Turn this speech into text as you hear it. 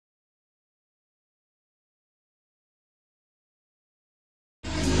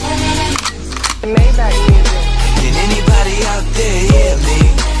that music. Can anybody out there hear me?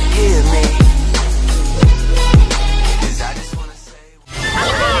 Hear me? 'Cause I just wanna say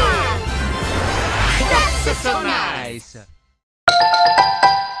That's so nice.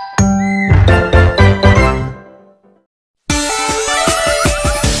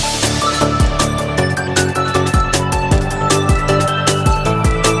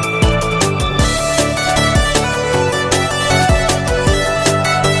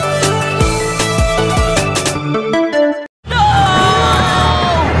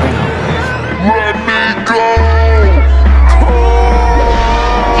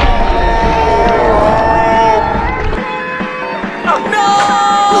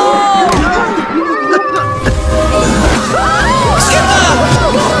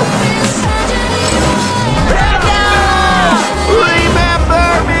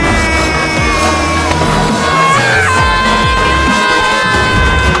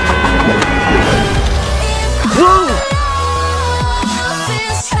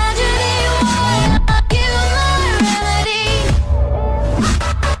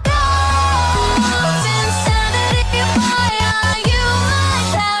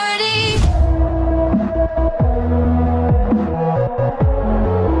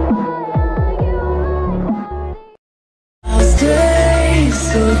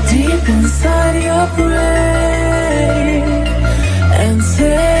 Deep inside your brain and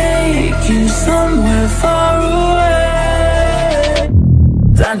take you somewhere far away.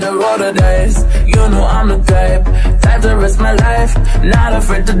 Time to roll the dice, you know I'm the type. Time to risk my life, not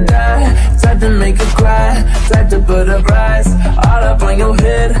afraid to die. Time to make you cry, time to put a price all up on your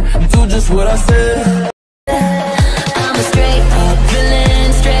head. Do just what I said.